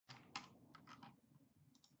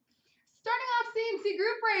Jersey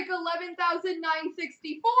group break,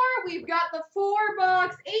 11,964. We've got the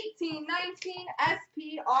 4-box 1819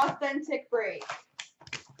 SP Authentic break.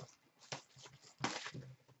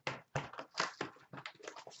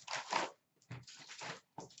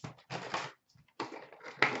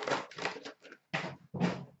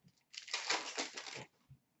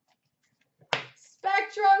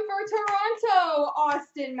 Spectrum for Toronto,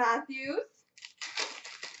 Austin Matthews.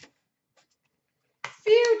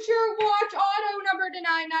 Future Watch Auto number to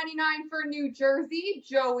 999 for New Jersey,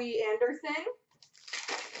 Joey Anderson.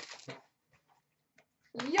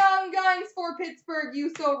 Young Guns for Pittsburgh,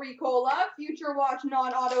 Yuso Ricola. Future Watch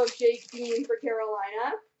non-auto of Jake Dean for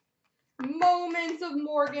Carolina. Moments of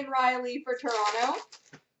Morgan Riley for Toronto.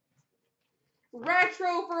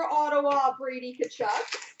 Retro for Ottawa, Brady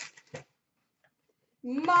Tkachuk.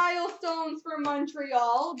 Milestones for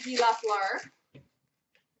Montreal, Guy Lafleur.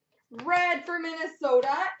 Red for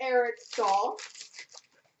Minnesota, Eric Stahl.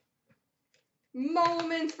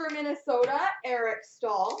 Moments for Minnesota, Eric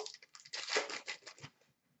Stahl.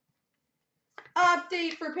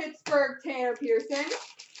 Update for Pittsburgh, Tanner Pearson.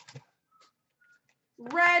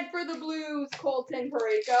 Red for the Blues, Colton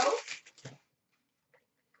Parayko.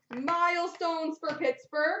 Milestones for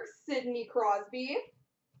Pittsburgh, Sidney Crosby.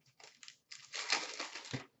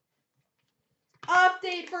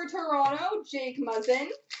 Update for Toronto, Jake Muzzin.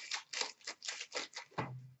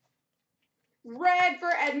 Red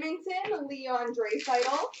for Edmonton, Leon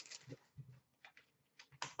Draisaitl.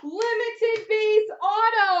 Limited base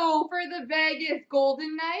auto for the Vegas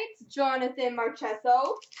Golden Knights, Jonathan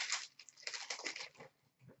Marchessault.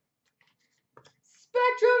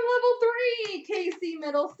 Spectrum level 3, Casey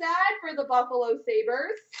Middlestad for the Buffalo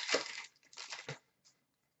Sabres.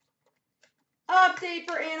 Update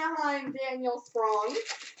for Anaheim, Daniel Sprong.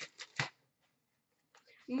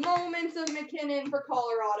 Moments of McKinnon for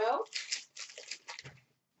Colorado.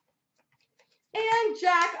 And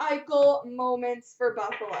Jack Eichel, moments for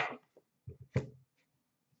Buffalo.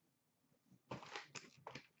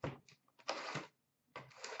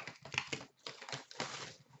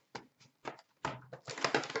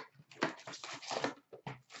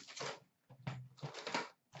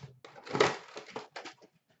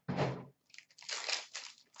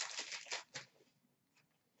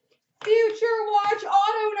 Future Watch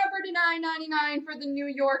Auto number to 999 for the New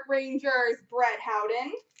York Rangers, Brett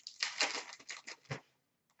Howden.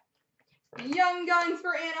 Young Guns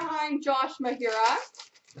for Anaheim, Josh Mahura.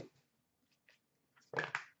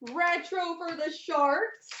 Retro for the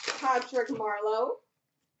Sharks, Patrick Marleau.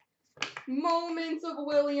 Moments of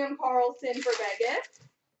William Karlsson for Vegas.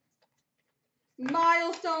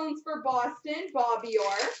 Milestones for Boston, Bobby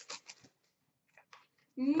Orr.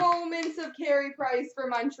 Moments of Carey Price for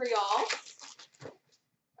Montreal.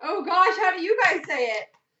 Oh gosh, how do you guys say it?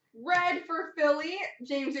 Red for Philly,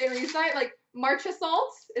 James Van Riemsdyk, like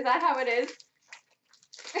Marchessault? Is that how it is?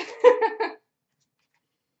 Ooh,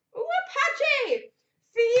 a patchy!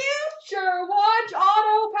 Future Watch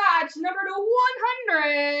Auto Patch number to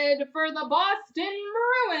 100 for the Boston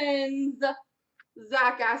Bruins.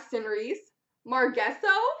 Zach Aston Reese.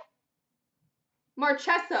 Marchesso.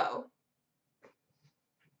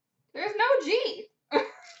 There's no G.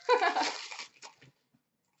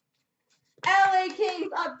 LA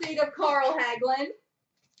Kings update of Carl Hagelin.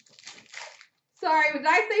 Sorry, did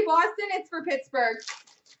I say Boston? It's for Pittsburgh.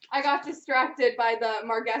 I got distracted by the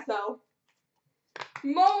Margesso.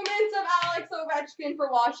 Moments of Alex Ovechkin for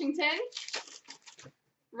Washington.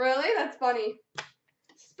 Really? That's funny.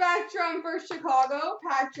 Spectrum for Chicago,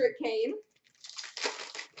 Patrick Kane.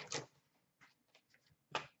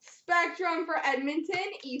 Spectrum for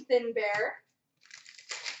Edmonton, Ethan Bear.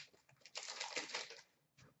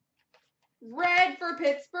 Red for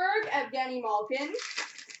Pittsburgh, Evgeny Malkin.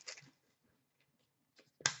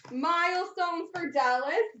 Milestones for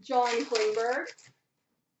Dallas, John Klingberg.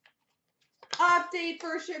 Update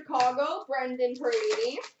for Chicago, Brendan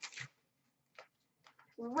Perlini.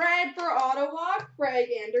 Red for Ottawa, Craig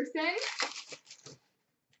Anderson.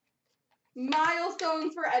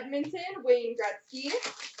 Milestones for Edmonton, Wayne Gretzky.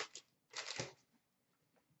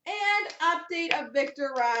 And update of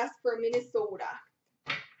Victor Rask for Minnesota.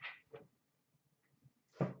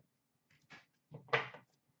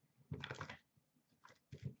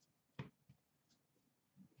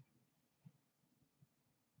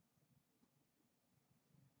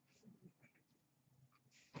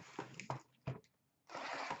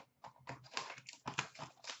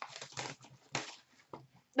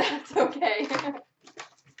 That's okay.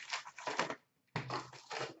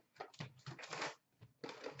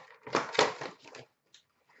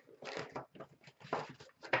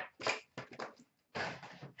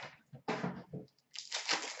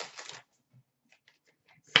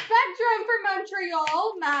 for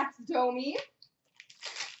Montreal, Max Domi.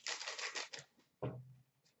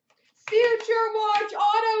 Future Watch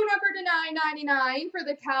auto number to $9.99 for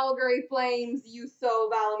the Calgary Flames, Juuso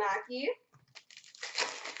Valimaki.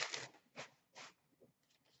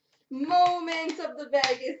 Moments of the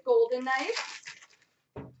Vegas Golden Knights.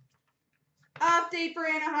 Update for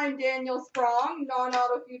Anaheim, Daniel Sprong.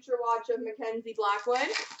 Non-auto Future Watch of Mackenzie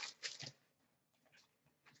Blackwood.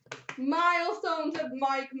 Milestones of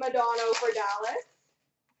Mike Modano for Dallas.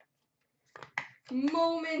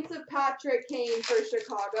 Moments of Patrick Kane for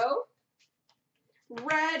Chicago.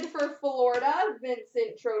 Red for Florida,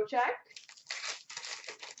 Vincent Trocheck.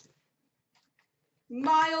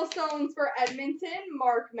 Milestones for Edmonton,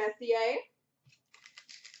 Mark Messier.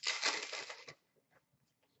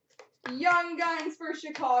 Young Guns for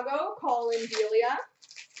Chicago, Colin Delia.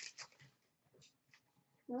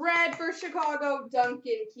 Red for Chicago,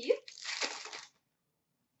 Duncan Keith.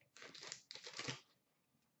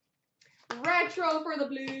 Retro for the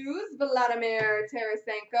Blues, Vladimir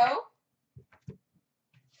Tarasenko.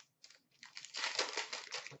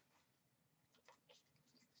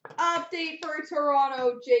 Update for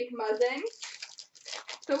Toronto, Jake Muzzin.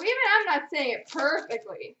 So even I'm not saying it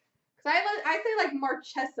perfectly. Because I say like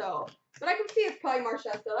Marchesso. But I can see it's probably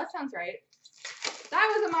Marchesso. That sounds right. That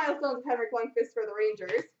was a milestone of Henrik Lundqvist for the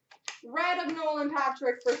Rangers. Red of Nolan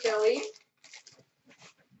Patrick for Philly.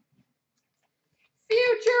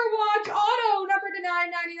 Future Watch auto number to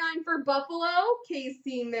 $9.99 for Buffalo,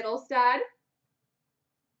 Casey Middlestad.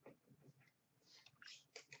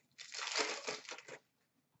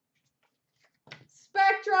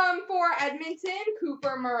 Spectrum for Edmonton,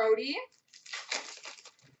 Cooper Marody.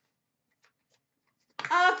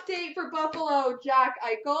 Update for Buffalo, Jack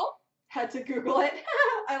Eichel. Had to Google it.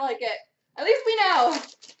 I like it. At least we know.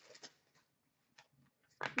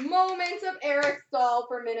 Moments of Eric Stahl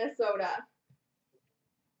for Minnesota.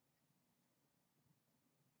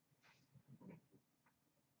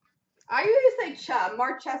 I usually say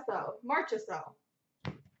Marchesso.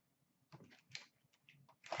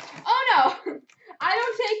 Oh no, I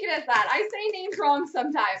don't take it as that. I say names wrong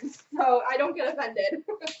sometimes, so I don't get offended.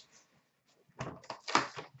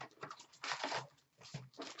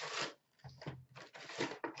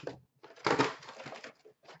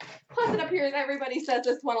 Plus it appears everybody says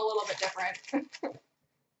this one a little bit different.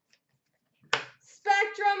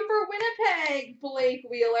 Spectrum for Winnipeg, Blake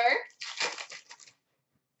Wheeler.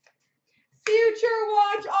 Future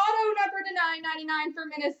Watch auto number to $9.99 for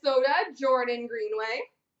Minnesota, Jordan Greenway.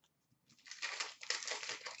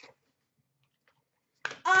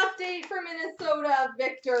 Update for Minnesota,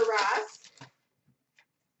 Victor Rask.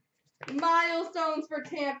 Milestones for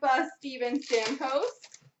Tampa, Steven Stamkos.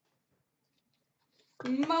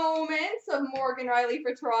 Moments of Morgan Riley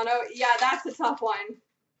for Toronto. Yeah, that's a tough one.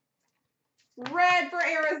 Red for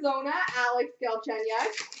Arizona, Alex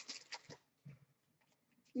Galchenyuk.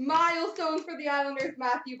 Milestones for the Islanders,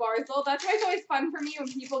 Matthew Barzal. That's why it's always fun for me when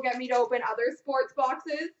people get me to open other sports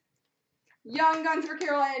boxes. Young Guns for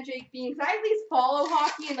Carolina, Jake Bean. Because I at least follow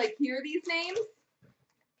hockey and like hear these names.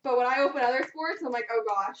 But when I open other sports, I'm like, oh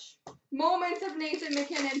gosh. Moments of Nathan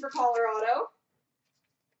McKinnon for Colorado.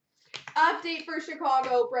 Update for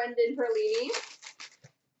Chicago, Brendan Perlini.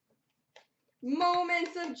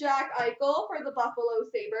 Moments of Jack Eichel for the Buffalo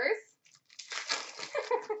Sabres.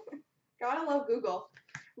 Gotta love Google.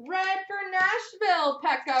 Red for Nashville,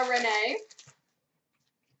 Pekka Rinne.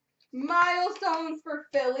 Milestones for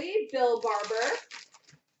Philly, Bill Barber.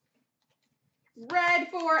 Red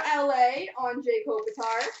for LA, Anjay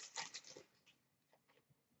Kopitar.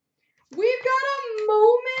 We've got a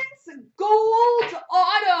Moments Gold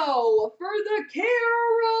auto for the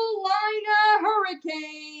Carolina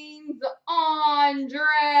Hurricanes,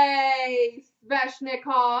 Andrei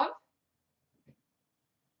Svechnikov.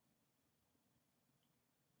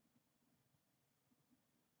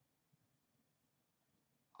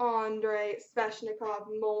 Andrei Svechnikov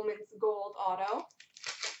Moments Gold auto.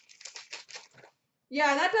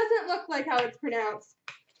 Yeah, that doesn't look like how it's pronounced.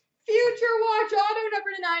 Future Watch auto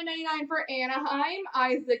number to $9.99 for Anaheim,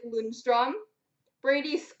 Isaac Lundstrom.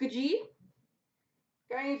 Brady Skjei.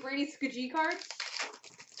 Got any Brady Skjei cards?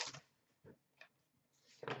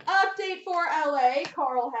 Update for LA,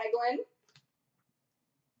 Carl Hagelin.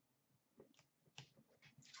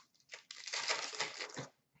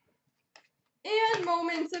 And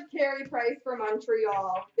Moments of Carey Price for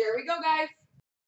Montreal. There we go, guys.